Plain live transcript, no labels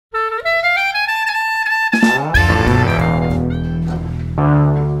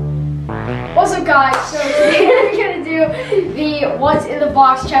the What's in the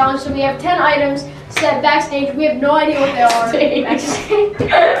Box challenge. So we have 10 items set backstage. We have no idea what they are.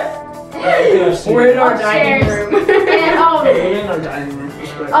 We're in our dining room. And, we're in our dining room.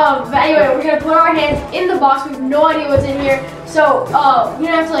 but anyway, we're gonna put our hands in the box. We have no idea what's in here. So we're gonna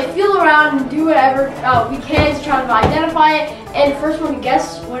have to like feel around and do whatever we can to try to identify it. And first one to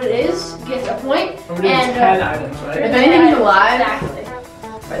guess what it is gets a point. We're doing 10 items, right? If anything's alive. Exactly.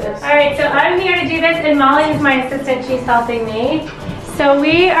 Alright, so I'm here to do this and Molly is my assistant, she's helping me. So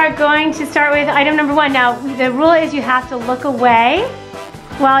we are going to start with item number 1. Now, the rule is you have to look away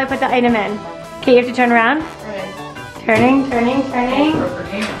while I put the item in. Okay, you have to turn around. Turning. I'm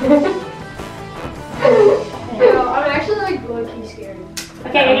actually like low-key scared.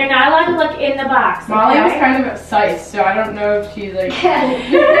 Okay, and you're not allowed to look in the box. Molly okay? was kind of obsessed, so I don't know if she's like...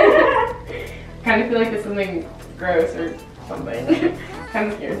 kind of feel like it's something gross or something. Kind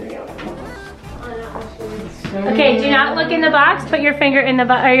of scares me out. Okay, do not look in the box. Put your finger in the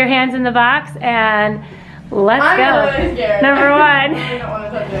or your hands in the box, and let's go. I'm really scared. Number 1. I don't want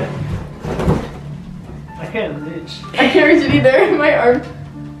to touch it. I can't reach. I can't reach it either. My arm.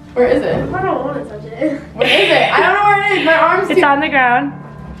 Where is it? I don't want to touch it. Where is it? I don't know where it is. My arm's It's on the ground.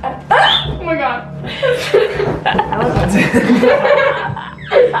 Oh my god.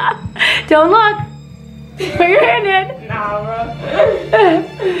 Don't look. Put your hand in. Nah, bro.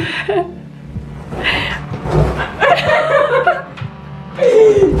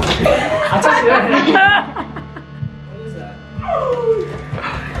 I'll touch your hand. What is that?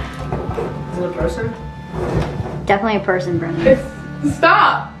 Is it a person? Definitely a person, Brennan.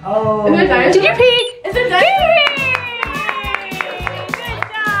 Stop. Oh. Is it a dinosaur? Did you peek? It's a dinosaur. Good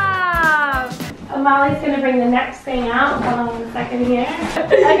job. Molly's gonna bring the next thing out. Hold on a second here.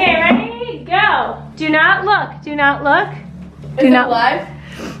 Okay, ready? Go. Do not look. Do not look. Is it alive?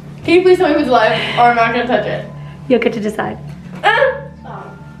 Can you please tell me if it's alive or I'm not gonna touch it? You'll get to decide.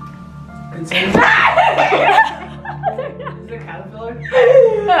 Is it a caterpillar?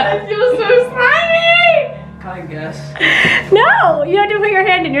 I feel so slimy. Can I guess? No, you have to put your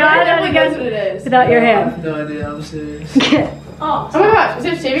hand in. You're not allowed to guess guess what it is. without your I hand. have no idea. I'm serious. Oh, Oh my gosh, is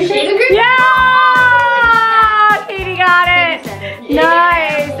it shaving cream? Yeah! Katie got it.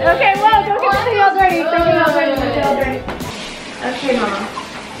 Nice. Okay, well, don't get something else ready. Something else ready. Something else ready. Okay, Mama.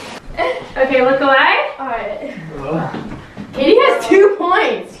 Okay, look away. Alright. Katie has 2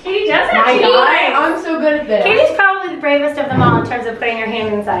 points. Katie does have My 2 God, points. I'm so good at this. Katie's probably the bravest of them all in terms of putting her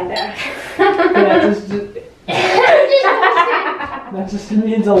hand inside there. Yeah, that just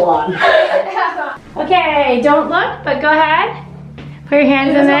means a lot. Okay, don't look, but go ahead. Put your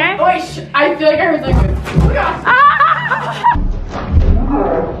hands in there. Oh wait, I feel like I heard like, oh my gosh. Ah!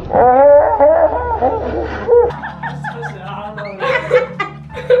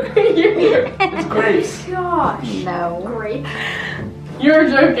 It's grapes. gosh. No. Great. You're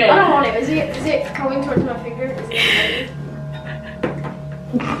joking. I don't want it. Is it coming towards my finger? Is it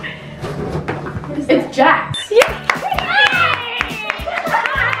what is It's Jack's.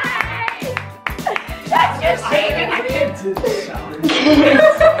 That's just shaving. I can't do this shower.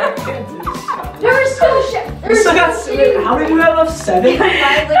 There was still We still got 7. How many do we have left? 7?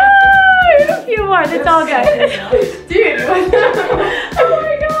 A few more. That's all good. Dude. Oh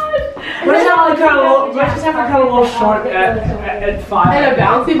my god. We're just having kind of low, we're just having kind of low short at 5. And a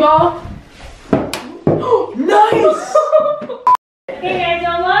bouncy ball. Nice! Hey guys,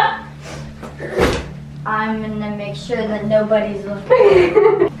 don't look. I'm gonna make sure that nobody's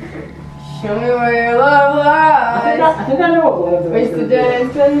looking. Show me where your love lies. I think I know what one of Waste the day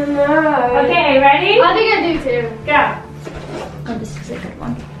and spend the night. Okay, ready? I think I do too. Go. Oh, this is a good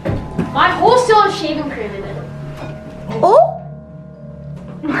one. My hole still has shaving cream in it. Oh!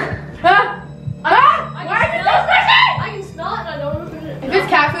 Why is it so squishy? I can smell it and I don't know what it is. If it's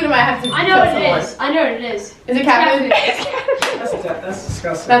cat food, I might have to I know what kill it someone. is. I know what it is. Is it cat food? That's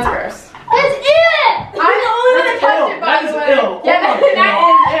disgusting. That's gross. That's it! I'm the only one that touched it, by That the is way. ill. Yeah, Oh my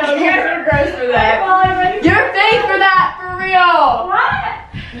that is ill. You guys are gross for that. You're fake for that, for real. What?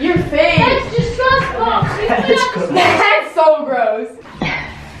 You're fake. That's disgusting. That's gross. That's so gross.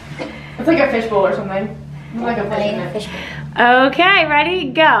 It's like a fishbowl or something. It's like a fish in it. Okay, ready?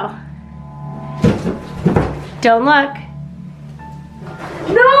 Go. Don't look.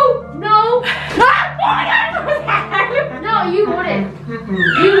 No! No! No, you wouldn't.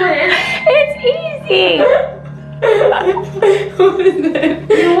 You wouldn't. It's easy. What is it?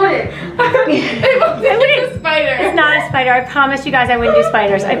 You wouldn't. It's a spider. It's not a spider. I promised you guys I wouldn't do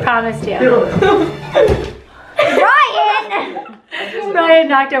spiders. I promised you. Ryan! Ryan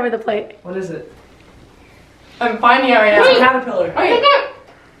knocked over the plate. What is it? I'm finding it right It's a now. caterpillar. Okay.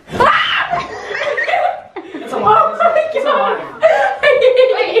 It's It's a lie. It's a lie.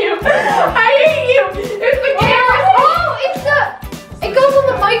 I hate you. It's the camera. Oh, it's the. It goes on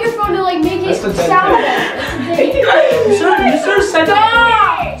the microphone to like make it That's the dead sound cat. better. You should have said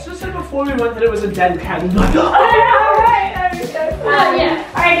that. You should have said before we went that it was a dead cat. You'd be like, oh. Yeah.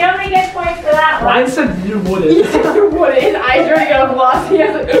 Alright, nobody gets points for that one. Ryan said you wouldn't. You said you wouldn't. His eyes already got lost. He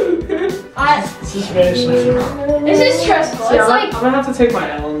has This is very stressful. This is stressful. Yeah, It's like. I'm gonna have to take my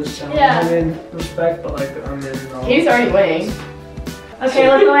L in this challenge. Yeah. I mean, respect, but like, I'm in. He's already winning. Okay,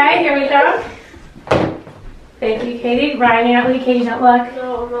 look away. Here we go. Thank you, Katie. Ryan, you're not looking. Katie, don't look.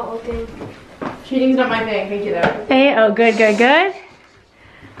 No, I'm not looking. Cheating's not my thing. Thank you, though. Hey, oh, good, good, good.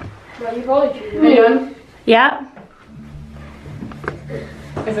 Well, you probably should. Are you done? Yep.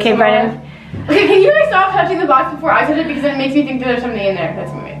 Okay, Brennan. Okay, can you guys stop touching the box before I touch it because it makes me think that there's something in there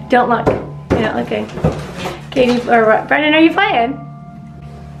that's moving. Don't look. You're not looking. Katie, or Brennan, are you playing?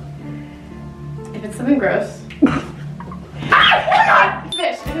 If it's something gross. Ah! Oh my god!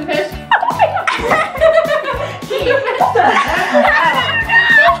 Fish. Is it fish?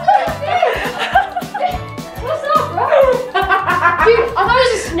 What's up, bro? Dude, I thought it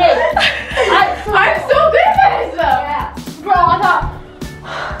was a snake. I'm so good at this! Yeah. Bro, I thought.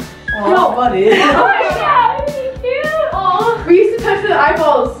 Oh, buddy. Oh my god, isn't he cute? Oh. We used to touch the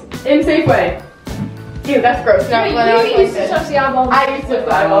eyeballs in Safeway. Ew, that's gross. Now, You now it's used to like touch this. the eyeball. I used to touch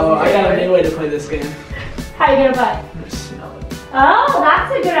the eyeballs Oh, in I got a Safeway. new way to play this game. How you gonna play? I'm gonna smell it. Oh,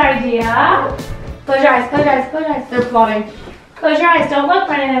 that's a good idea. Close your eyes, close your eyes, close your eyes. They're plotting. Close your eyes, don't look,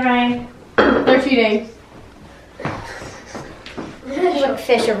 Brennan and Ryan. They're cheating. Look,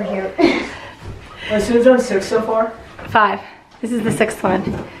 fish over here. Wait, so we've done 6 so far? 5. This is the 6th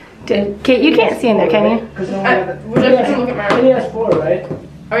one. Kate, you can't see in there, can you? Because no one We're just gonna look at got my. the... He has 4, right?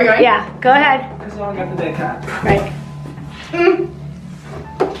 Are we going? Yeah, go ahead. Because no one got the dead cat. Right.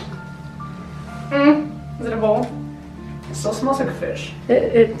 Is it a bowl? It still smells like fish.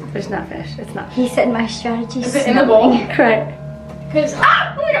 There's not fish. It's not. He said my strategy Is it in the bowl? Right. Because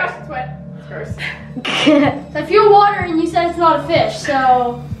Ah! Oh my gosh, it's wet. It's gross. I feel water and you said it's not a fish,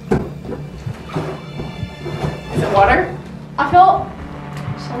 so Is it water? I felt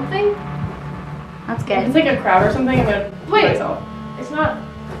something. That's It's good. like a crab or something. I'm gonna Wait. myself. It's not.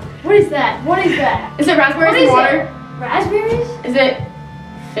 What is that? What is that? Is it raspberries What and is water? Raspberries? Is it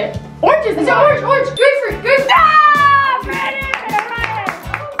fish? Oranges and Is it water. orange? Orange. Grapefruit. Grapefruit. Ah, Brennan and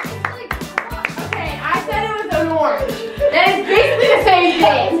Okay, I said it was an orange. That is basically the same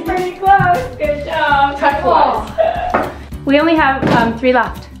thing. Ryan. Pretty close. Good job. Touch-wise. We only have 3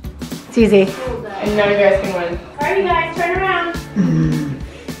 left. It's easy. And none of you guys can win. Alright, you guys, turn around.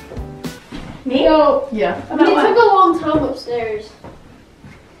 Me? So, Yeah. it took a long time upstairs.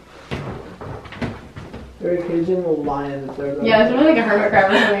 Very Cajun will lie in the third. Yeah, it's really like a hermit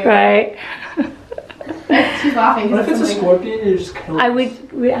crab or something. Right. She's laughing. What if it's a something- scorpion and you just kill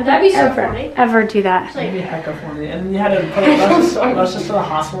it? That'd be so funny. Ever do that. It's That'd be like, hecka funny. And then you had to put rush us to the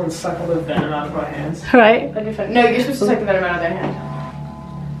hospital and suck all the venom out of our hands. Right? That'd be fun. No, you're supposed to take the venom out of their hand.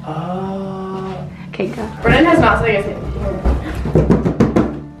 Okay, go. Brennan has not, so I guess it.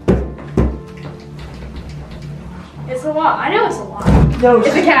 it's a lot. I know it's a lot. No,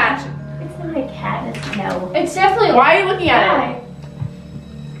 It's a cat. It's not a cat, it's no. It's definitely a Why are you looking at it?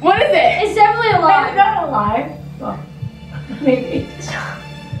 What is it? It's definitely a lot. not alive. Maybe.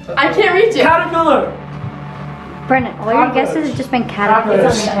 I can't reach it. Caterpillar! Brennan, all your guesses have just been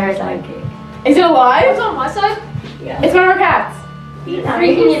caterpillars. Cockroach. Is it alive? It's on my side. It's one of our cats.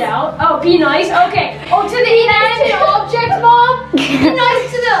 Freaking it out. Oh, be nice. Okay. Oh, to the inanimate object, Mom. Be nice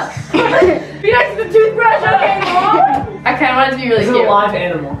to the. Be nice to the toothbrush, okay, Mom? I kind of want it to be really It's cute. a live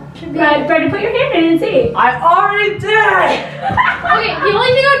animal. Brendan, put your hand in and see. I already did! Okay, the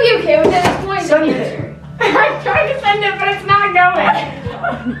only thing I'd be okay with at this point is the Send it. cancer. I'm trying to send it, but it's not going.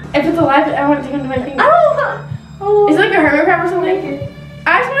 If it's alive, I want to take it into my finger. Oh. Is it like a hermit crab or something?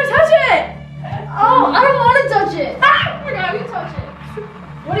 I just want to touch it. Oh, I don't want to touch it. Oh my god, you touch it.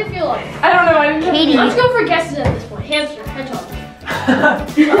 What do you feel like? I don't know. I didn't touch Katie. Let's go for guesses at this point. Hamster, hedgehog.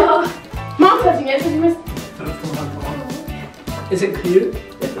 Mom's touching it. So she missed. Is it cute?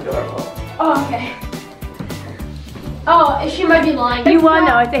 It's adorable. Oh, okay. Oh, she might be lying. You won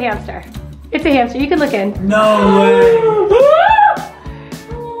though, it's a hamster. It's a hamster, you can look in. No way!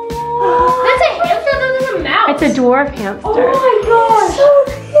 That's a hamster, that's a mouse. It's a dwarf hamster. Oh my gosh. So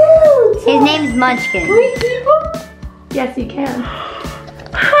cute. His name's Munchkin. Can we keep him? Yes, you can.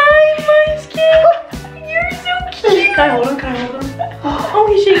 Hi, Munchkin. You're so cute. Can I hold him? Can I hold him? Oh,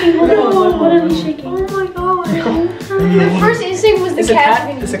 he's shaking. Hold No, on. no, What no, is he no. shaking? Oh my god. The first instinct was the It's a cat.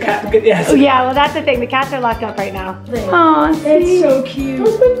 cat? It's a cat? Yes. Oh yeah, well that's the thing, the cats are locked up right now. Oh, It's so cute.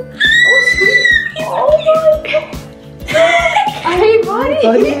 Oh, sweet. He's Oh my god. Hey, buddy.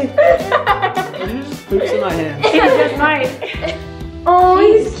 You just poops in my hand. He just might. Oh,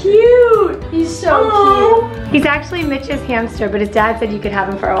 he's cute. He's so cute. He's actually Mitch's hamster, but his dad said you could have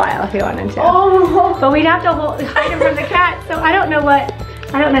him for a while if you wanted to. Oh. But we'd have to hide him from the cat, so I don't know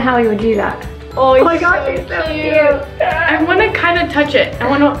how he would do that. Oh my gosh, he's so cute. I want to kind of touch it. I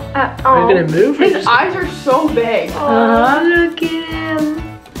want to. Are you gonna move? Or His just... eyes are so big. Look at him.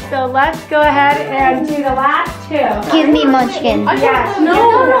 So let's go ahead and do the last two. Give me Munchkin. Yes. No. I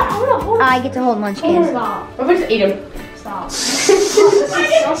want to hold him. I get to hold Munchkin. Stop. What if I just eat him? Stop.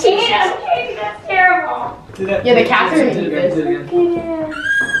 Katie, that's terrible. Do that. Yeah, the cats are gonna Do eat it again, do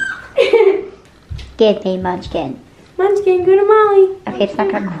it again. Give me Munchkin. Munchkin, go to Molly. Okay, it's not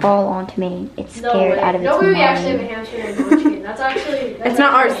gonna crawl onto me. It's No scared way. out of its No way mind. we actually have a hamster and a munchkin. That's actually... It's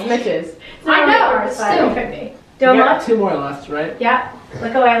not ours, it's Mitch's. I know, Ours, but still. it could be. You Don't got look. 2 more left, right? Yeah.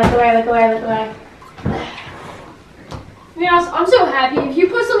 Look away, look away, look away, look away. To be honest, I'm so happy. If you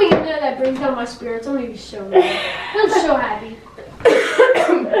put something in there that brings down my spirits, I'm gonna be so mad. I'm so happy.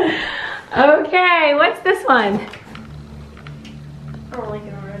 Okay, what's this one? I don't like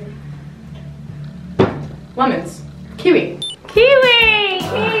it already. Lemons. Kiwi. Kiwi!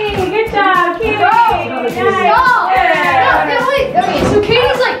 Kiwi! Good job, Kiwi! Nice. No, wait. Okay, so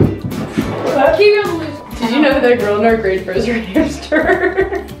Katie's like... Kiwi on the loose. Did you know that girl in our grade first her hamster?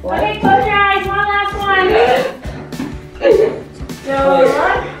 Okay, close your eyes. One last one.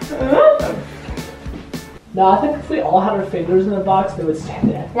 No, I think if we all had our fingers in the box, they would stay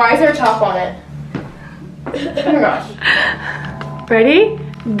there. Why is there a top on it? Oh my gosh. Ready?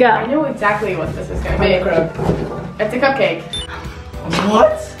 I Go. know exactly what this is gonna Honey be. crab. It's a cupcake.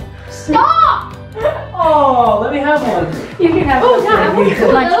 What? Stop! Oh, let me have one. You can have Oh, yeah, I want to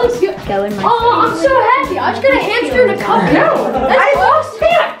go. That looks good. Go in my Oh, I'm so happy. I just got a hamster and a cupcake. No! That's awesome.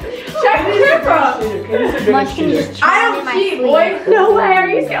 Check the camera! Munchkin just I in don't my cheat, sleeve. boy! No way, are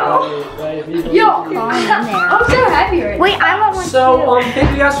you so? Yo, Crawl in there. I'm so happy right now. Wait, I want one So, too. thank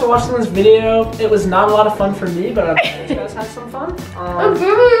you guys for watching this video. It was not a lot of fun for me, but I hope you guys had some fun. I'm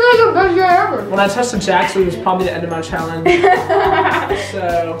really like the best year ever. When I tested Jax, it was probably the end of my challenge.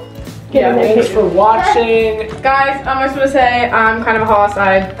 So, Yeah, thanks for watching. Guys, I just want to say I'm kind of a hoss.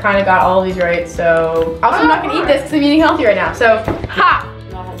 I kind of got all of these right, so also I'm not gonna eat this because I'm eating healthy right now. So, ha!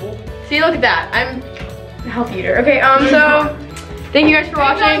 See, look at that. I'm a healthy eater. Okay, so thank you guys for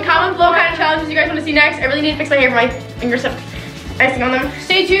watching. Comment below what kind of challenges you guys want to see next. I really need to fix my hair. My fingers have icing on them.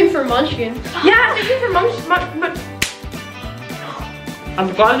 Stay tuned for Munchkin. Yeah, stay tuned for Munch. I'm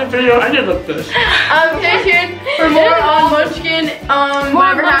glad the video ended like this. Stay tuned for more on Munchkin.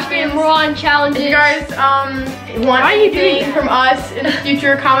 Whatever happens. More on challenges. If you guys want anything from us in the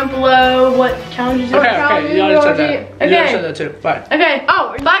future, comment below what challenges you want to Okay, you already said that. You already said that too. Bye. Okay.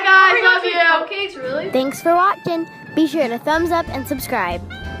 Oh, bye guys. Love you. Cupcakes, really? Thanks for watching. Be sure to thumbs up and subscribe.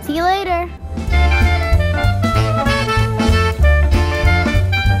 See you later.